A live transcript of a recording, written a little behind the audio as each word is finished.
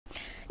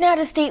Now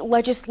to state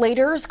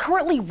legislators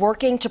currently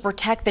working to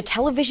protect the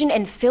television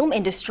and film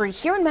industry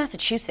here in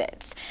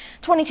Massachusetts.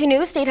 22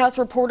 News State House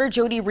reporter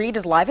Jody Reed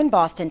is live in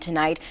Boston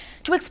tonight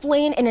to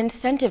explain an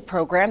incentive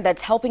program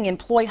that's helping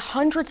employ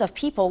hundreds of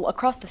people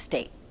across the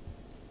state.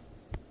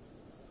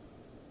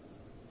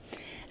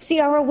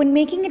 Ciara, when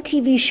making a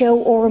TV show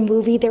or a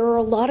movie, there are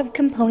a lot of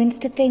components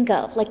to think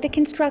of, like the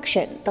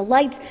construction, the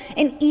lights,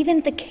 and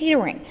even the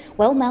catering.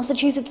 Well,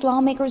 Massachusetts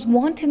lawmakers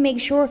want to make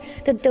sure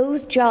that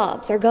those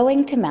jobs are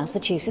going to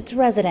Massachusetts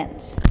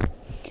residents.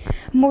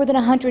 More than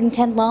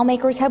 110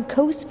 lawmakers have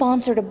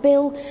co-sponsored a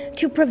bill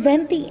to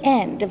prevent the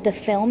end of the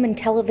Film and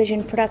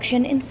Television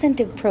Production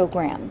Incentive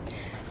Program.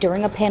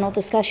 During a panel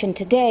discussion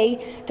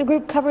today, the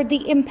group covered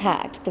the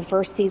impact the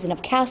first season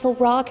of Castle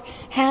Rock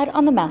had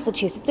on the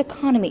Massachusetts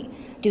economy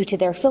due to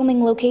their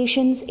filming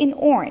locations in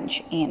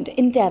Orange and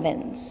in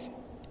Devens.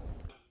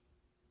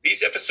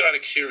 These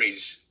episodic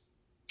series,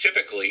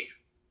 typically,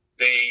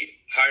 they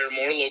hire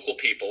more local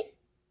people,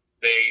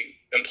 they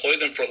employ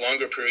them for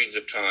longer periods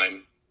of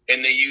time,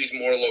 and they use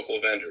more local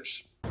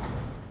vendors.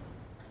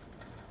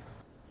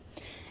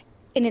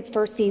 In its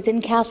first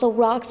season, Castle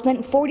Rock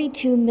spent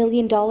 $42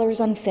 million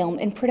on film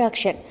and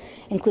production,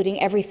 including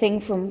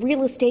everything from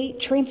real estate,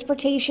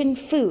 transportation,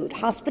 food,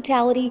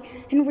 hospitality,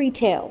 and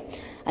retail.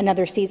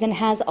 Another season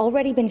has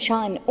already been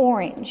shot in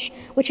Orange,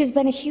 which has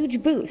been a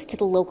huge boost to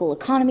the local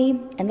economy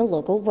and the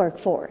local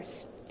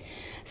workforce.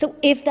 So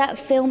if that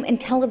film and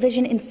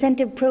television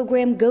incentive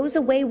program goes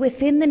away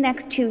within the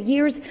next 2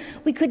 years,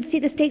 we could see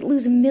the state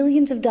lose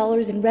millions of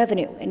dollars in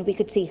revenue, and we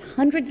could see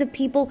hundreds of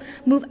people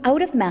move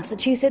out of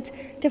Massachusetts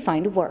to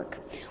find work.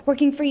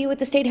 Working for you at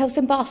the State House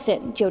in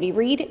Boston, Jody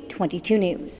Reed, 22 News.